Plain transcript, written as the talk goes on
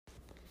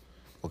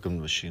Welcome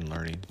to Machine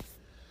Learning.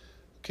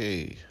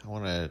 Okay, I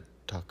want to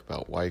talk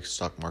about why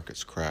stock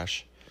markets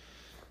crash.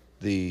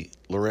 The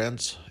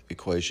Lorentz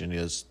equation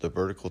is the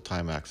vertical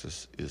time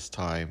axis is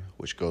time,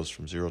 which goes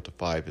from 0 to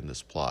 5 in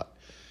this plot.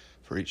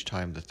 For each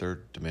time, the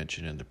third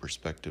dimension in the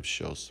perspective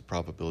shows the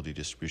probability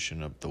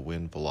distribution of the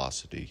wind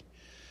velocity,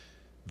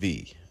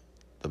 v.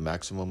 The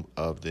maximum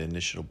of the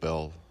initial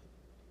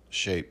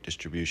bell-shaped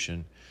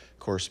distribution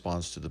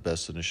corresponds to the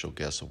best initial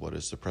guess of what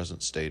is the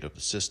present state of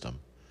the system.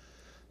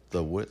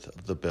 The width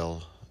of the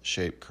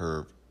bell-shaped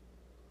curve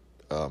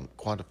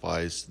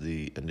quantifies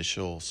the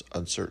initial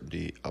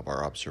uncertainty of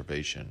our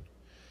observation.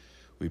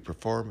 We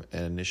perform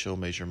an initial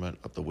measurement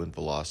of the wind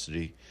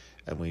velocity,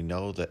 and we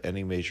know that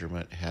any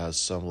measurement has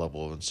some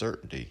level of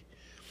uncertainty,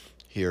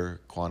 here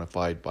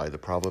quantified by the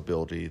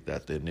probability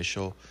that the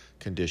initial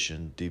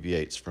condition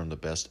deviates from the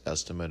best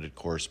estimated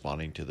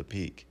corresponding to the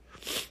peak.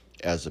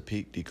 As the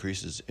peak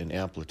decreases in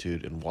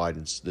amplitude and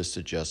widens, this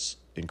suggests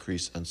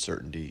increased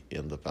uncertainty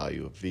in the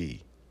value of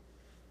v.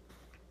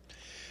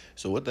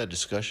 So what that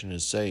discussion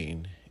is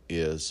saying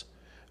is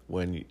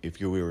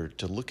if you were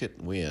to look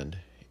at wind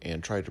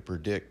and try to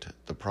predict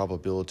the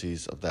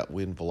probabilities of that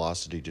wind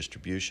velocity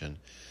distribution,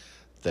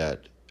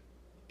 that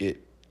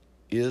it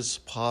is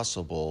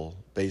possible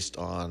based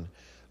on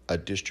a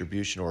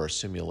distribution or a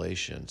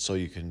simulation. So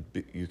you can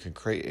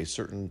create a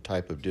certain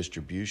type of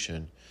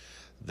distribution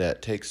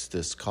that takes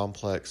this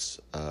complex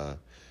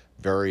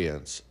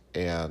variance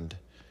and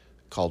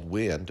called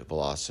wind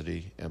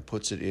velocity and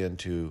puts it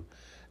into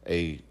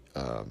a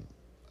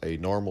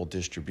normal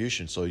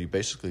distribution. So you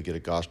basically get a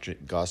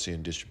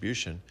Gaussian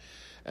distribution,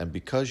 and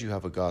because you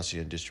have a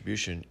Gaussian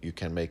distribution, you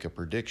can make a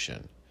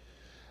prediction.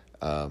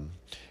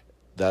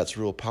 That's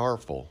real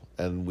powerful,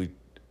 and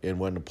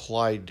when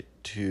applied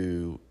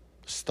to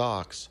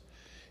stocks,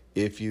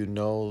 if you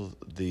know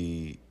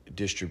the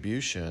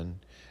distribution,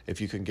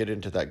 if you can get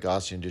into that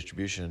Gaussian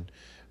distribution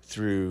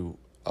through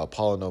a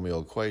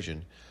polynomial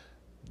equation,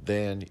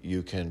 then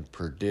you can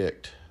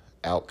predict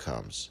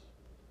outcomes.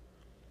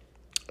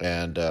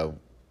 And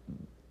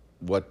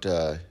what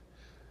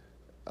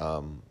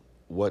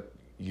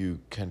you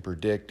can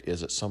predict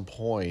is at some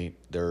point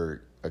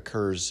there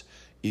occurs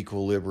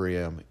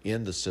equilibrium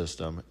in the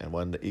system, and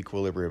when the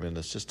equilibrium in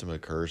the system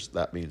occurs,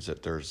 that means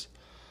that there's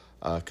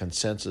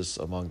consensus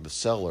among the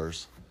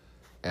sellers,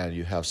 and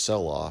you have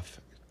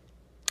sell-off,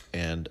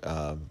 and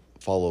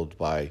followed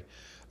by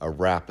a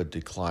rapid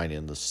decline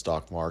in the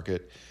stock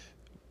market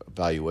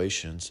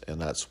valuations, and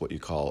that's what you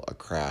call a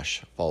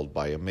crash, followed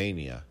by a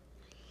mania.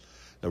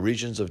 Now,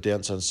 regions of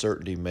dense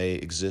uncertainty may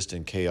exist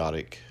in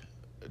chaotic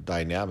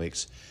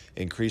dynamics.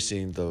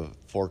 Increasing the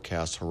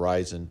forecast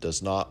horizon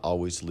does not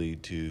always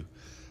lead to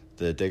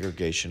the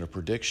degradation of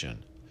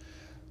prediction.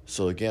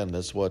 So again,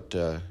 that's what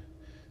the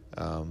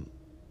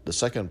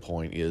second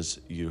point is.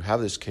 You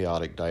have this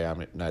chaotic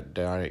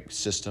dynamic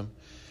system,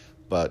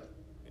 but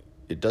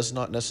it does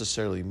not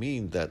necessarily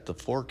mean that the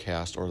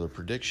forecast or the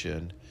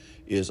prediction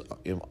is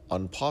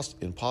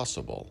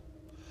impossible,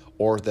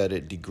 or that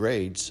it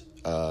degrades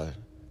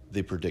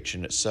the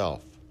prediction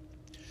itself.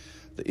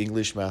 The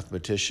English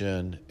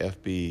mathematician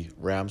F.B.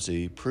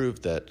 Ramsey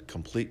proved that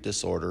complete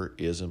disorder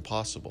is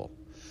impossible.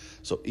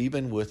 So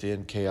even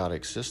within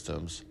chaotic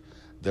systems,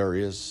 there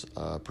is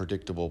a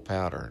predictable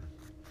pattern.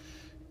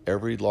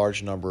 Every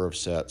large number of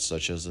sets,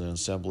 such as an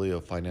assembly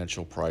of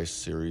financial price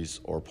series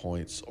or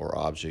points or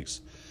objects,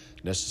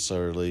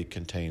 necessarily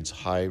contains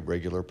high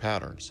regular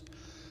patterns.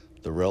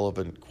 The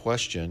relevant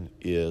question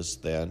is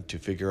then to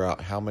figure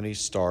out how many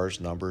stars,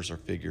 numbers, or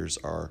figures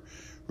are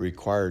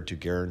required to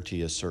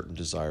guarantee a certain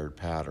desired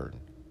pattern.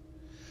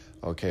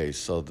 Okay,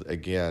 so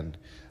again,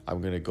 I'm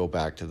going to go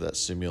back to that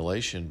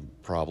simulation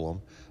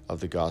problem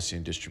of the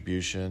Gaussian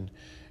distribution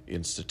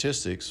in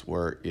statistics,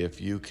 where if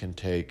you can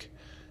take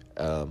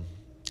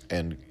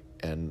and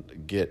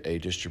get a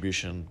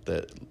distribution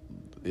that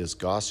is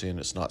Gaussian,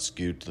 it's not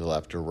skewed to the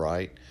left or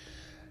right,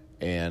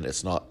 and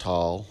it's not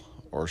tall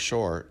or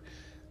short,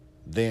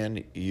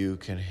 then you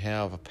can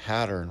have a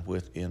pattern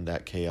within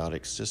that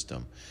chaotic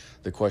system.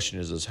 The question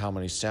is how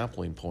many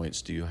sampling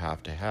points do you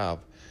have to have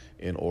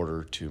in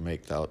order to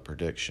make that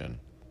prediction?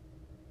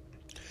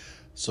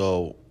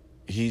 So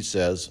he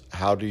says,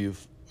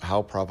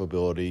 how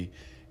probability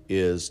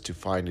is to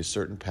find a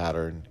certain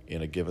pattern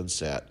in a given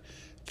set.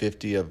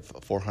 50 of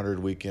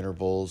 400-week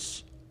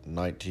intervals,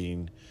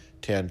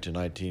 1910 to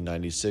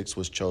 1996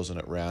 was chosen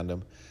at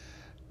random.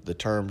 The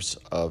terms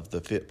of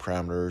the fit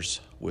parameters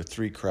with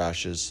 3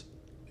 crashes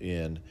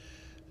in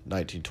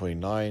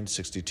 1929,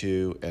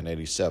 62, and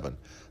 87.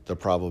 The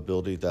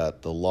probability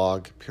that the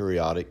log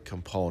periodic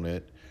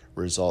component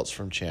results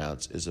from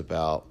chance is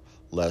about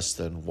less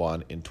than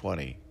 1 in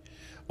 20.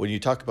 When you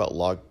talk about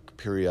log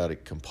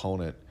periodic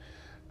component,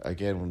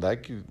 again,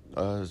 that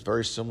is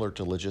very similar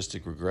to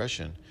logistic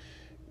regression.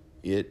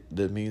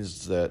 That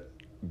means that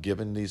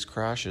given these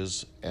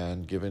crashes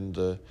and given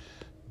the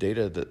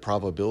data, that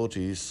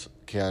probabilities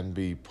can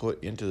be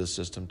put into the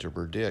system to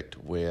predict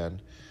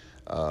when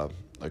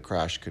a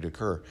crash could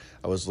occur.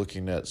 I was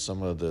looking at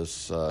some of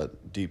this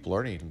deep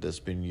learning that's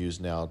been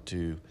used now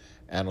to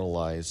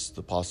analyze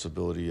the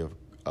possibility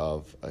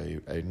of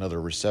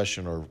another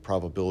recession or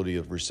probability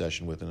of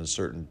recession within a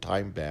certain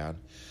time band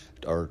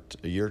or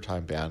a year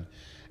time band,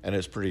 and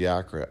it's pretty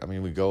accurate. I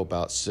mean, we go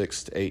about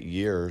 6 to 8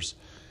 years,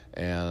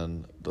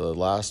 and the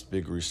last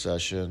big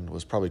recession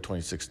was probably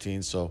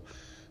 2016, so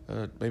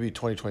maybe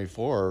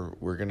 2024,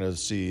 we're going to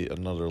see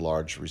another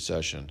large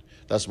recession.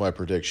 That's my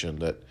prediction,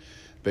 that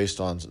based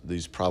on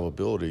these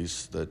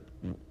probabilities that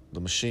the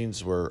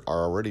machines are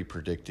already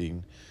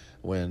predicting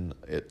when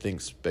it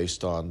thinks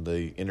based on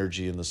the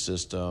energy in the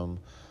system,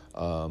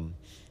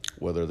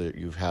 whether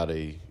you've had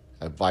a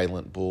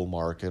violent bull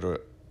market or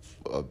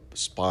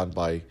spawned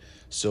by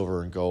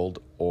silver and gold,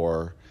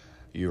 or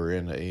you're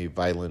in a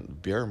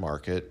violent bear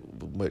market,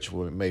 which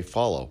may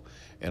follow.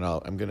 And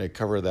I'm going to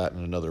cover that in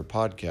another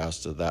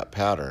podcast of that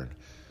pattern.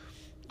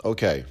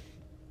 Okay.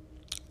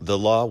 The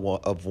law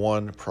of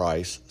one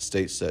price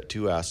states that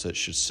two assets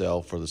should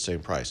sell for the same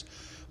price.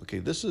 Okay,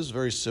 this is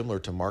very similar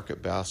to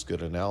market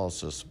basket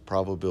analysis.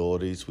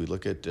 Probabilities, we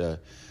look at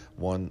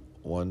one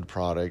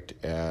product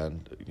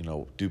and,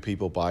 do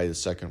people buy the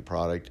second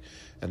product?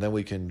 And then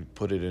we can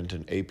put it into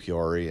an a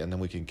priori, and then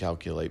we can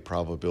calculate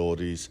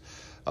probabilities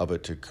of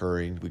it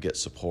occurring. We get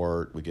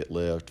support, we get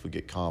lift, we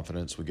get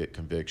confidence, we get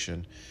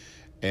conviction.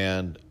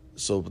 And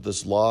so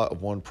this law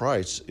of one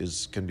price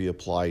can be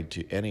applied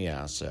to any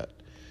asset.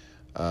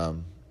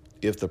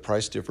 If the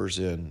price differs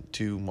in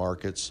two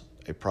markets,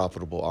 a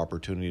profitable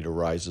opportunity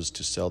arises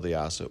to sell the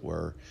asset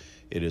where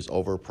it is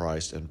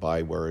overpriced and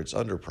buy where it's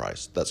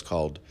underpriced. That's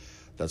called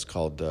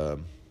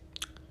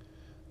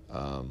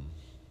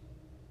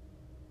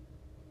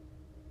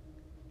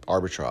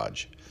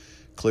arbitrage.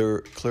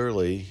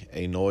 Clearly,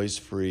 a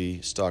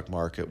noise-free stock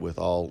market with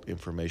all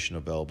information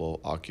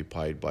available,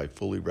 occupied by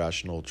fully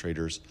rational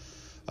traders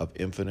of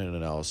infinite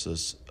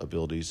analysis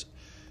abilities,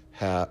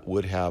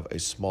 would have a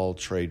small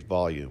trade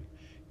volume,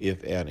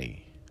 if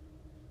any.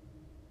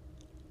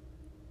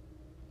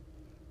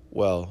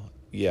 Well,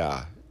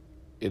 yeah,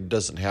 it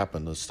doesn't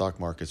happen. The stock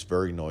market's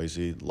very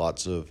noisy,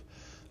 lots of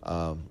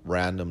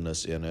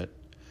randomness in it.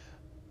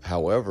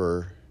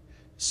 However,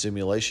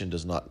 simulation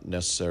does not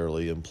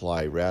necessarily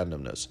imply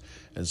randomness.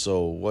 And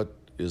so what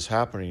is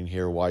happening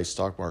here, why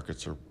stock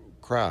markets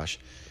crash,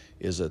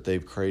 is that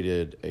they've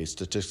created a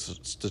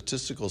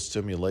statistical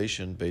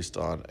simulation based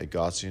on a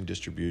Gaussian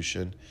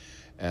distribution,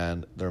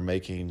 and they're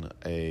making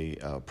a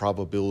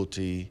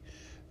probability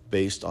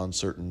based on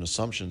certain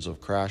assumptions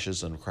of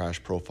crashes and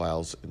crash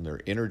profiles in their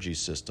energy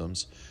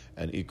systems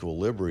and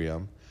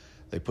equilibrium.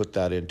 They put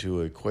that into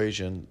an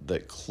equation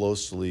that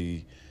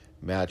closely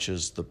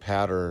matches the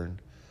pattern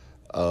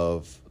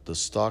of the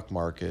stock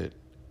market.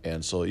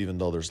 And so even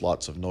though there's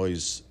lots of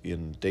noise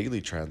in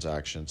daily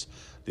transactions,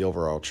 the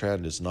overall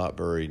trend is not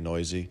very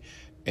noisy,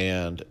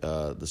 and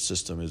the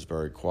system is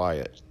very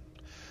quiet.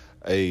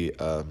 A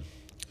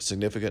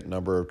significant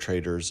number of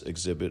traders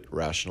exhibit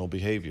rational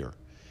behavior.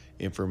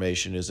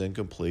 Information is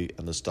incomplete,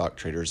 and the stock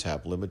traders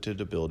have limited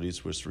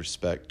abilities with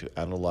respect to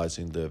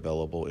analyzing the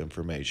available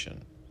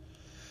information.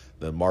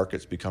 The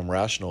markets become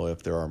rational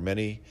if there are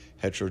many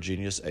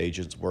heterogeneous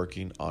agents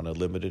working on a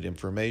limited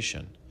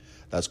information.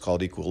 That's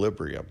called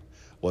equilibrium.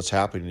 What's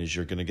happening is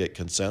you're going to get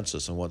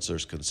consensus, and once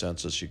there's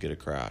consensus, you get a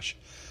crash.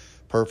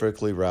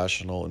 Perfectly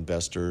rational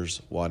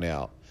investors won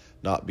out,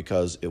 not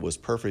because it was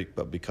perfect,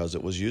 but because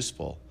it was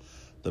useful.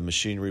 The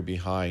machinery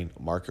behind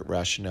market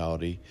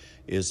rationality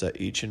is that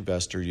each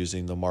investor,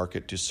 using the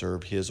market to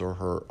serve his or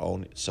her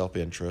own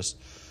self-interest,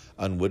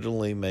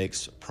 unwittingly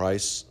makes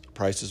prices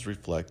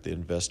reflect the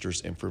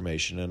investor's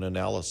information and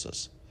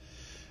analysis.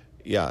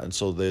 Yeah, and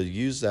so they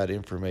use that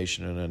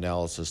information and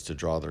analysis to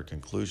draw their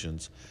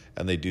conclusions,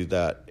 and they do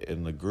that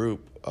in the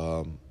group.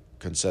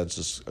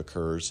 Consensus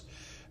occurs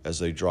as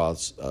they draw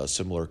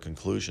similar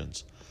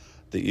conclusions.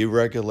 The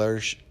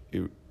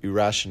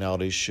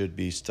irrationalities should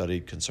be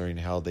studied concerning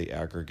how they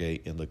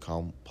aggregate in the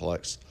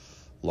complex,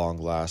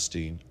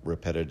 long-lasting,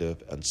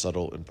 repetitive, and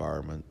subtle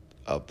environment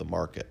of the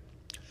market.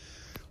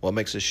 What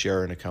makes a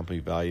share in a company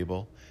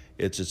valuable?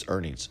 It's its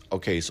earnings.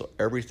 Okay, so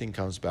everything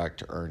comes back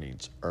to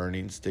earnings.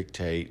 Earnings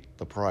dictate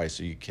the price.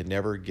 So you can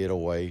never get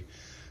away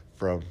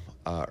from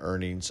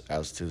earnings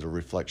as to the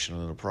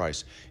reflection of the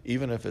price.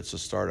 Even if it's a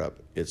startup,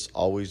 it's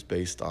always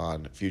based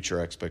on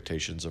future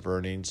expectations of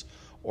earnings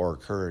or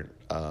current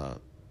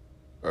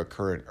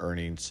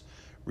earnings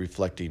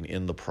reflecting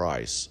in the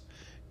price.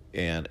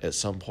 And at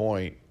some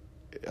point,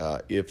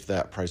 if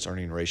that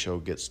price-earning ratio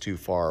gets too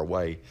far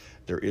away,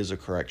 there is a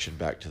correction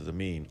back to the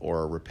mean,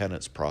 or a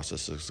repentance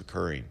process is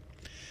occurring.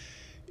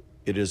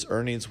 It is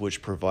earnings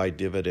which provide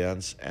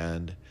dividends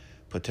and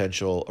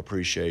potential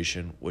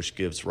appreciation, which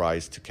gives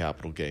rise to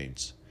capital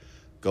gains.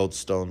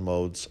 Goldstone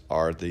modes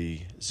are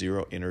the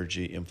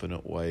zero-energy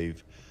infinite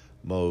wave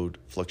mode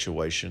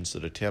fluctuations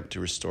that attempt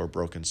to restore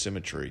broken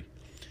symmetry.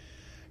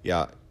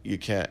 Yeah, you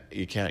can't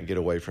get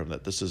away from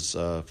that. This is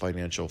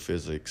financial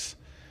physics,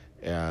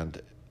 and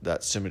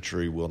that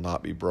symmetry will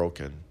not be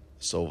broken.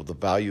 So the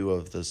value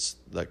of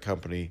that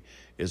company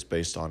is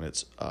based on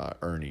its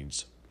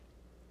earnings.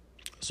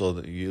 So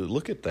that you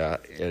look at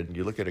that, and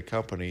you look at a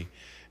company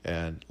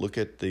and look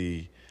at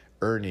the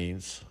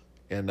earnings,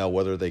 and now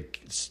whether they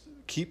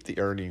keep the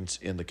earnings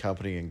in the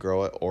company and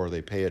grow it, or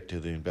they pay it to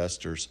the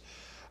investors,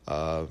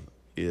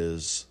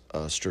 is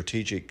a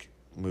strategic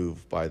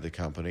move by the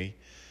company.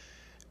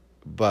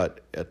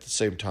 But at the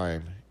same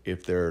time,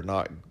 if they're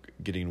not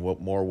getting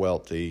more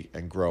wealthy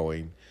and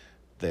growing,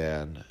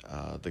 then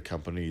the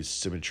company's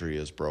symmetry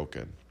is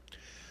broken.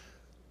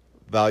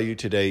 Value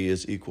today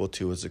is equal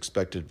to its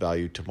expected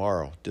value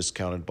tomorrow,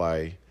 discounted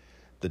by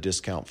the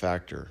discount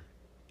factor.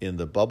 In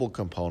the bubble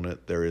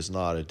component, there is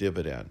not a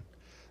dividend.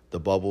 The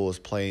bubble is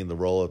playing the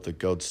role of the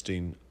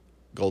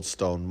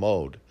Goldstone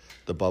mode.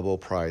 The bubble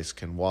price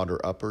can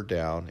wander up or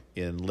down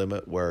in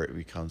limit where it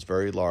becomes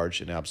very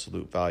large in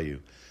absolute value,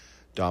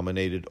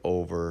 dominated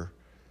over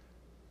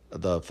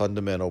the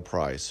fundamental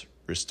price,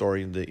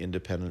 restoring the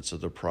independence of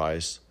the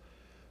price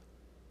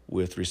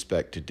with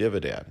respect to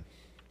dividend.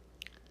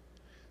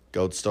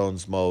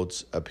 Goldstone's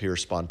modes appear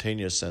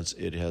spontaneous since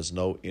it has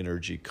no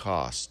energy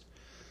cost.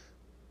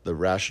 The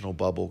rational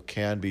bubble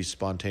can be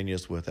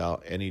spontaneous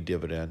without any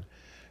dividend.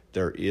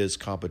 There is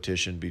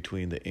competition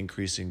between the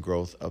increasing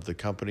growth of the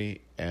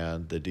company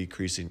and the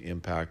decreasing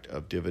impact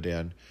of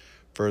dividend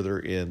further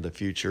in the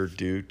future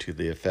due to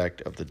the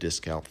effect of the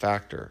discount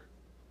factor.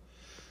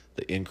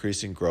 The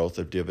increasing growth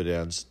of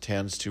dividends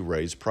tends to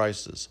raise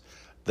prices.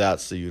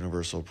 That's the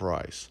universal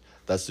price.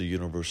 That's the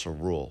universal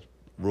rule.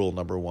 Rule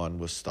number one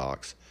with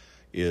stocks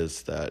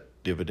is that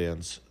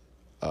dividends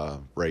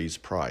raise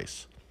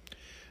price.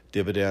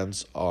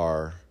 Dividends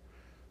are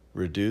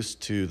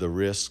reduced to the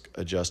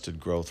risk-adjusted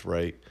growth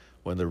rate.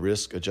 When the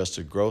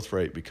risk-adjusted growth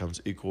rate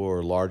becomes equal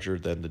or larger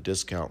than the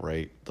discount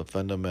rate, the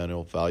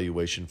fundamental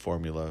valuation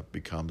formula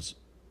becomes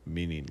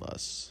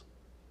meaningless.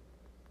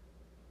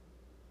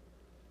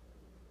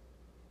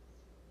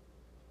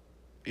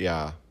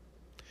 Yeah,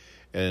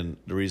 and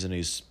the reason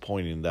he's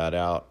pointing that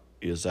out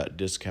is that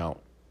discount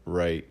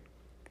rate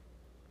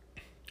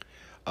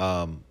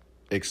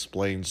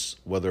explains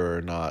whether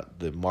or not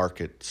the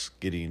market's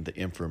getting the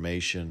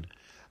information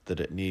that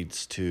it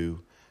needs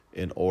to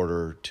in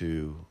order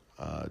to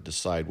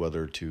decide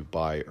whether to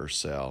buy or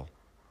sell.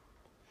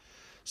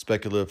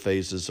 Speculative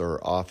phases are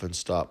often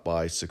stopped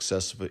by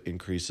successive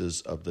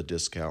increases of the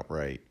discount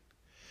rate.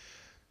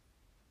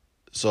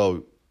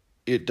 So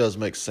it does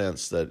make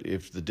sense that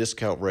if the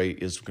discount rate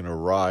is going to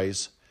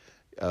rise,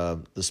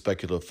 the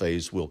speculative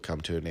phase will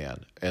come to an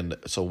end. And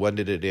so when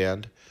did it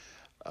end?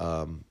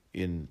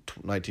 In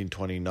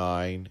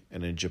 1929,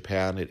 and in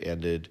Japan it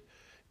ended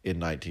in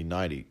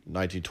 1990.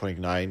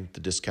 1929, the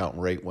discount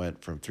rate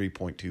went from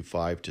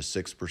 3.25 to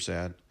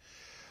 6%.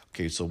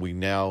 Okay, so we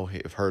now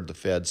have heard the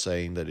Fed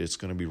saying that it's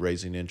going to be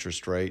raising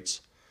interest rates.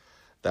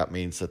 That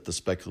means that the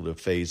speculative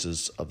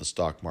phases of the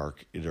stock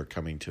market are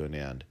coming to an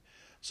end.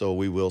 So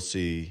we will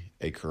see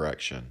a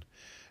correction.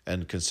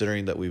 And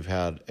considering that we've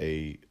had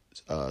a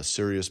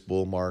serious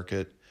bull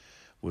market,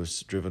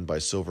 was driven by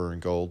silver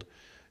and gold,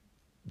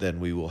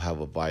 then we will have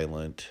a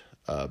violent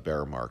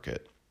bear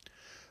market.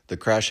 The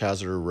crash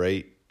hazard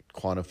rate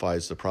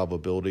quantifies the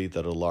probability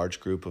that a large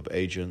group of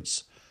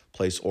agents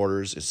place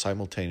orders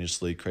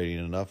simultaneously,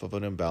 creating enough of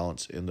an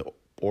imbalance in the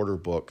order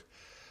book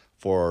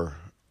for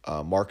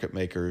market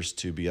makers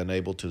to be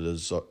unable to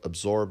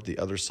absorb the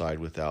other side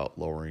without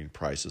lowering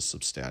prices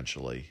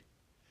substantially.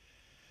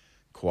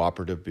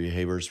 Cooperative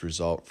behaviors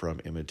result from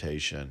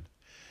imitation.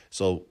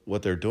 So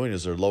what they're doing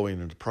is they're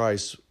lowering the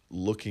price,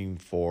 looking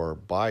for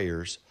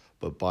buyers,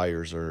 but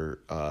buyers are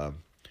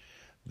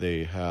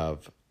they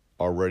have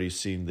already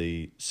seen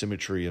the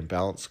symmetry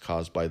imbalance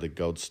caused by the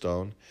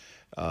Goldstone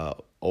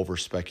over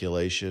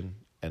speculation,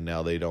 and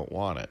now they don't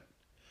want it.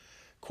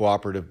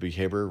 Cooperative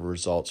behavior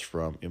results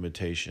from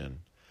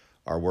imitation.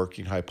 Our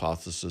working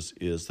hypothesis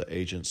is that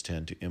agents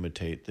tend to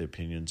imitate the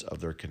opinions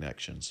of their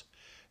connections.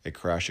 A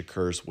crash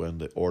occurs when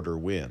the order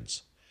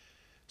wins.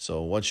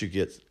 So once you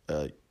get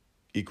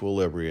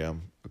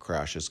equilibrium, a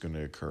crash is going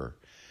to occur.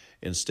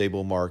 In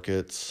stable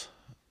markets,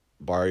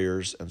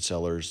 buyers and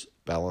sellers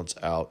balance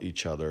out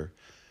each other.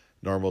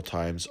 Normal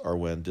times are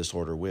when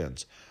disorder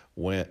wins.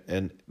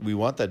 And we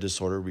want that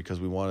disorder because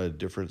we want a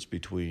difference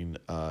between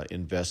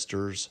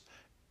investors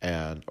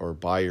or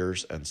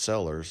buyers and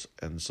sellers,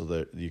 and so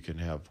that you can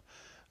have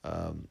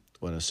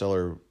when a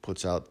seller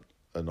puts out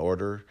an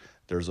order,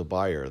 there's a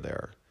buyer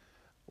there.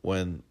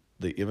 When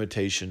the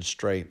imitation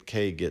strength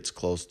K gets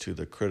close to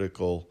the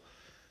critical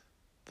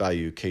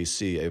value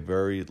KC, a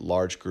very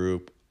large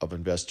group of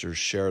investors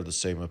share the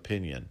same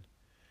opinion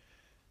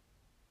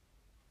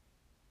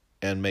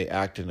and may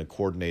act in a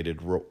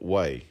coordinated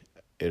way.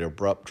 An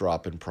abrupt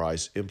drop in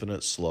price,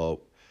 infinite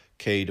slope,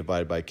 K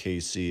divided by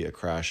KC, a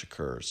crash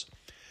occurs.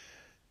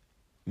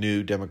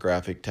 New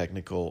demographic,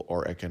 technical,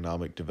 or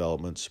economic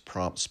developments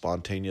prompt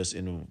spontaneous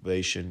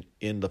innovation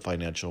in the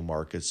financial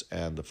markets,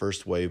 and the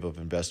first wave of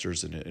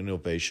investors and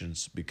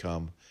innovators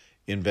become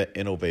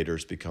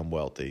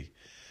wealthy.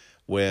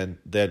 When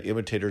then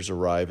imitators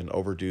arrive and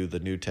overdo the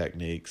new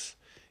techniques,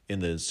 In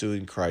the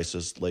ensuing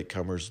crisis,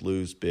 latecomers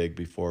lose big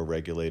before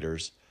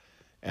regulators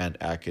and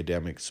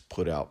academics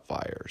put out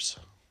fires.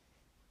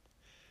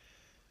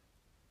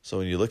 So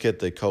when you look at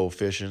the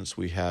coefficients,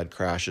 we had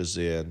crashes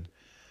in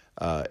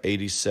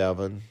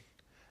 87,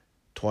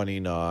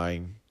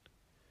 29,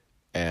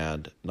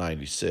 and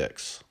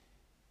 96.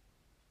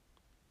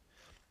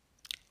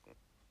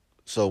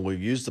 So we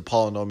use the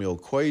polynomial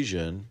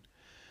equation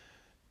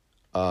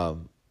to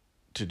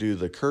do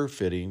the curve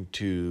fitting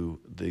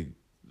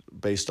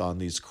based on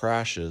these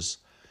crashes,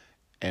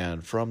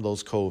 and from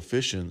those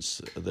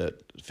coefficients that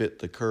fit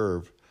the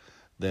curve,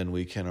 then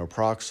we can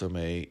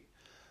approximate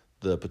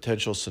the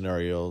potential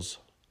scenarios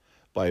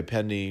by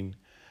appending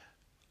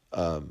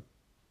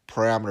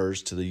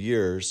parameters to the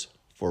years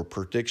for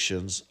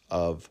predictions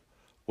of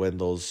when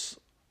those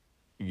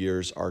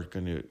years are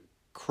going to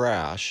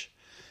crash,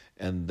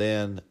 and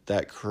then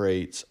that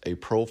creates a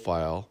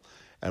profile,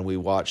 and we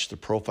watch the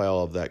profile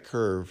of that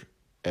curve,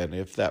 and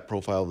if that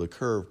profile of the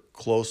curve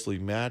closely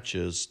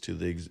matches to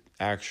the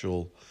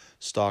actual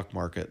stock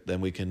market, then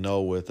we can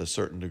know with a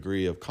certain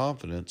degree of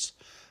confidence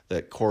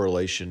that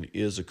correlation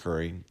is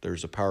occurring.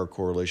 There's a power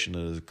correlation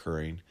that is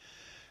occurring,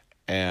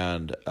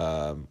 and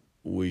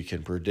we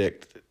can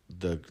predict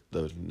the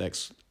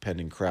next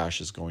pending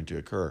crash is going to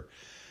occur.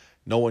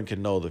 No one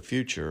can know the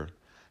future.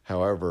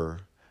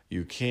 However,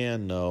 you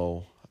can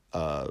know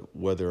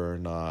whether or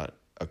not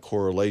a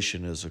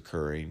correlation is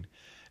occurring,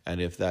 and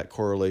if that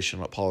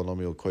correlation, a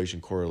polynomial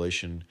equation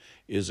correlation,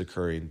 is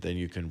occurring, then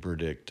you can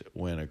predict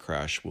when a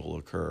crash will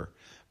occur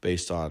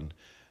based on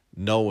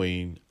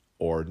knowing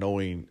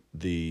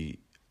the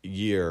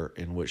year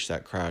in which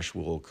that crash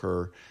will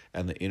occur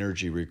and the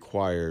energy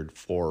required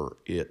for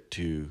it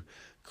to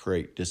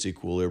create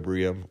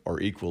disequilibrium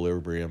or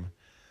equilibrium,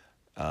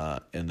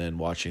 and then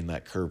watching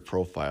that curve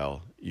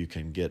profile, you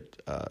can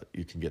get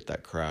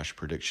that crash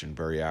prediction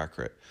very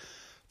accurate.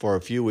 For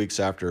a few weeks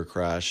after a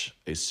crash,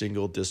 a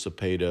single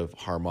dissipative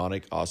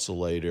harmonic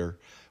oscillator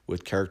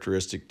with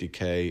characteristic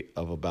decay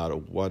of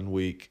about 1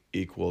 week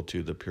equal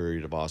to the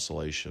period of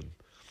oscillation.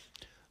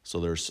 So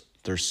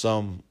there's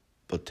some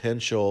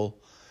potential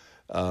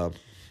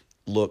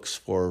looks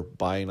for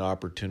buying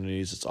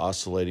opportunities. It's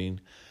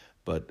oscillating,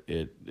 but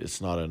it's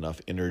not enough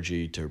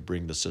energy to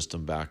bring the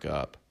system back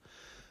up.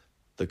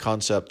 The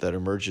concept that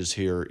emerges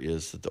here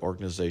is that the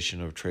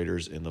organization of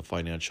traders in the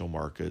financial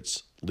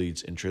markets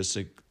leads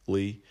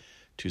intrinsically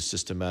to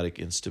systematic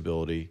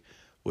instability,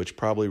 which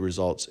probably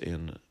results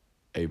in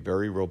a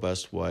very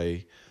robust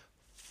way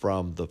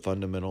from the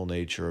fundamental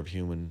nature of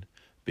human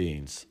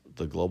beings.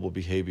 The global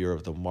behavior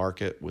of the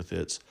market with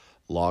its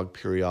log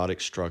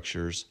periodic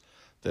structures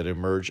that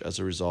emerge as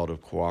a result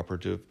of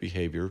cooperative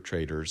behavior of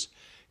traders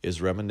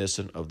is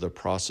reminiscent of the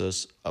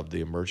process of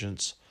the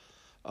emergence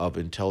of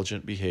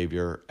intelligent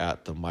behavior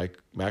at the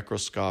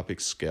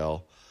macroscopic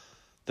scale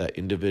that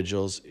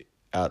individuals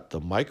at the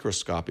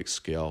microscopic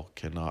scale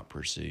cannot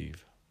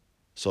perceive.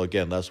 So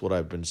again, that's what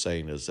I've been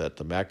saying, is that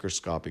the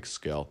macroscopic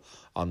scale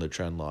on the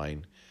trend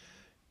line,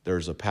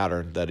 there's a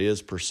pattern that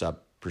is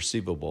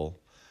perceivable,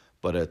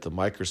 but at the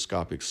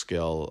microscopic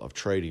scale of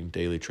trading,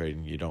 daily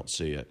trading, you don't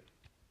see it.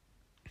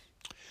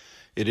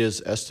 It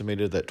is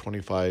estimated that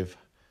 25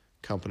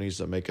 companies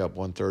that make up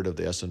 1/3 of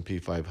the S&P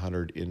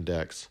 500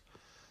 index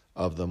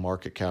of the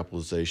market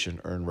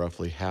capitalization earn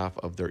roughly half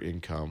of their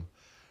income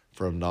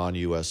from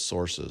non-U.S.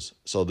 sources.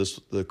 So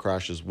the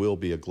crashes will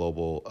be a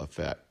global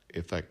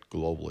effect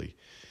globally.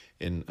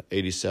 In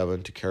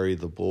 87, to carry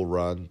the bull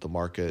run, the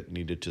market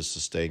needed to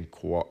sustain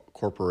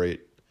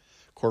corporate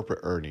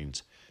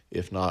earnings.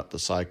 If not, the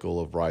cycle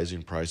of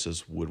rising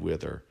prices would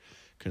wither.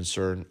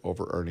 Concern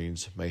over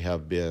earnings may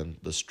have been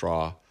the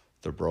straw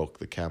that broke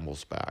the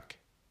camel's back.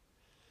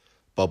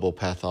 Bubble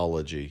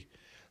pathology.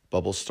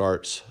 Bubble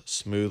starts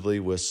smoothly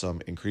with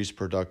some increased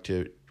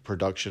production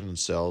and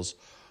sales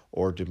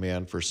or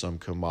demand for some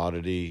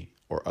commodity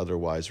or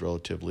otherwise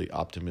relatively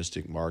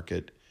optimistic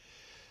market.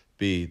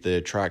 B, the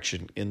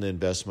attraction in the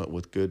investment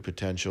with good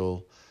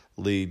potential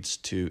leads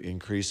to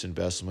increased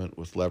investment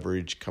with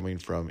leverage coming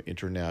from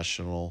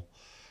international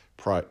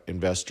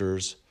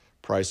investors.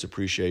 Price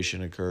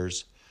appreciation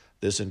occurs.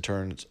 This in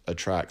turn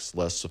attracts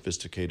less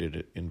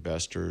sophisticated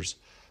investors.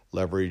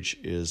 Leverage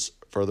is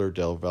further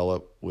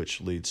developed, which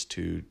leads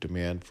to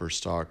demand for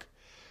stock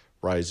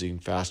rising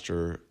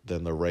faster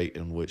than the rate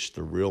in which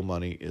the real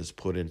money is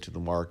put into the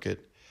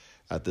market.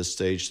 At this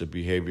stage, the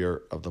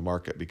behavior of the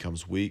market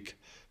becomes weak,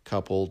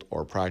 coupled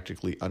or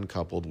practically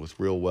uncoupled with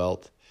real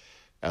wealth.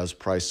 As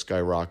price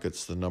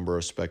skyrockets, the number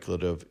of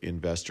speculative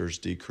investors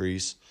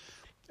decrease,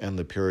 and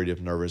the period of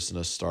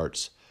nervousness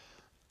starts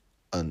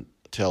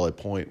until a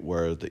point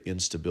where the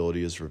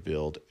instability is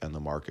revealed and the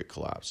market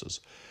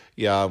collapses.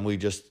 Yeah, and we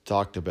just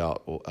talked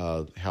about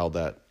how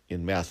that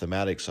in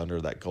mathematics,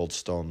 under that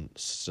Goldstone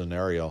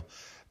scenario,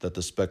 that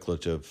the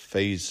speculative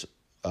phase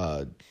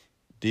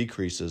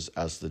decreases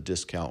as the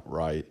discount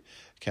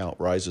count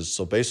rises.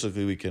 So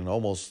basically, we can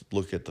almost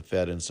look at the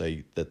Fed and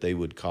say that they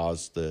would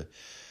cause the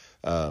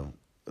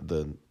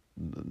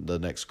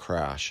next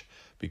crash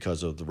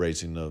because of the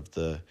raising of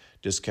the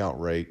discount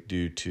rate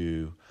due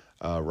to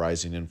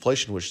rising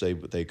inflation, which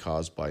they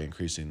cause by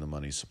increasing the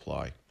money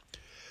supply.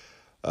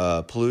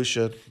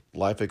 Pollution,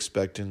 life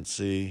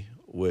expectancy,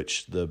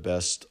 which the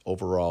best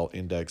overall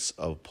index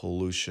of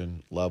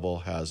pollution level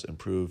has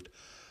improved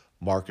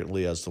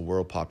markedly as the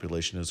world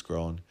population has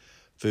grown.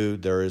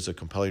 Food, there is a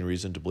compelling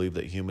reason to believe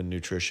that human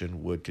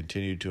nutrition would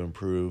continue to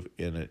improve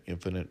in an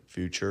infinite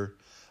future.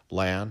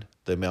 Land,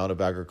 the amount of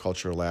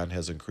agricultural land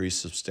has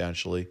increased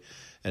substantially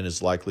and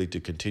is likely to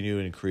continue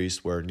to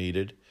increase where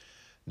needed.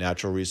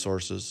 Natural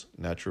resources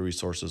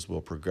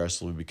will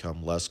progressively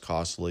become less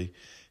costly,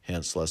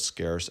 hence less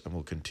scarce, and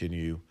will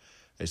continue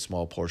a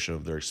small portion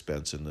of their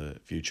expense in the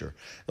future.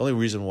 The only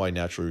reason why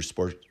natural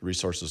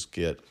resources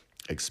get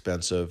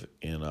expensive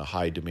in a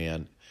high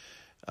demand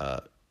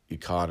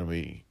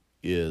economy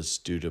is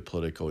due to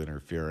political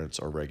interference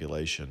or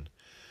regulation.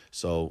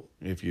 So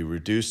if you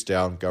reduce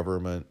down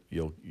government,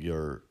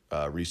 your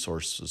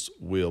resources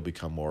will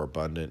become more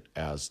abundant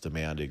as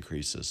demand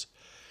increases.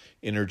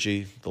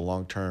 Energy, the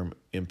long-term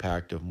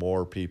impact of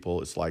more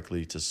people is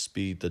likely to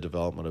speed the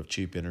development of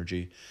cheap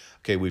energy.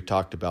 Okay, we've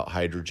talked about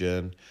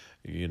hydrogen.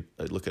 You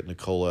look at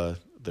Nikola,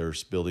 they're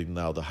building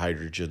now the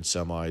hydrogen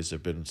semis.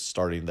 They've been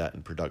starting that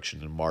in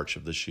production in March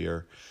of this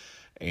year.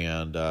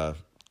 And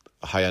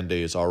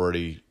Hyundai has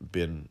already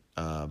been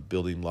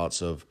building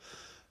lots of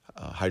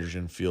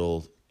hydrogen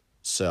fuel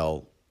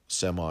cell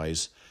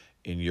semis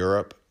in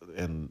Europe,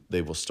 and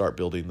they will start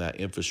building that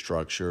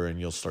infrastructure,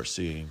 and you'll start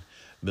seeing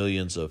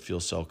millions of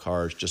fuel cell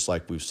cars, just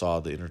like we saw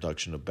the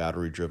introduction of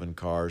battery-driven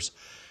cars.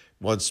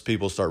 Once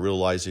people start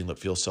realizing that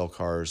fuel cell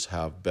cars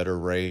have better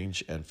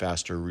range and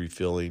faster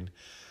refilling,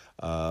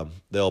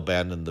 they'll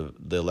abandon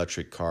the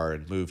electric car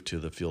and move to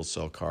the fuel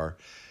cell car.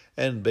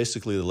 And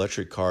basically, the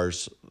electric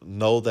cars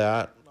know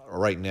that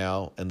right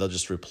now, and they'll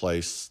just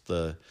replace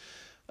the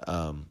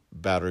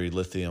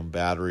lithium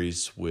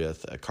batteries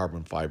with a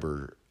carbon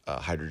fiber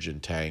hydrogen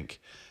tank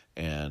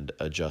and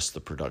adjust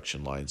the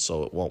production line.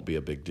 So it won't be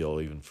a big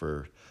deal even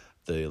for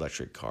the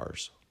electric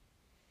cars.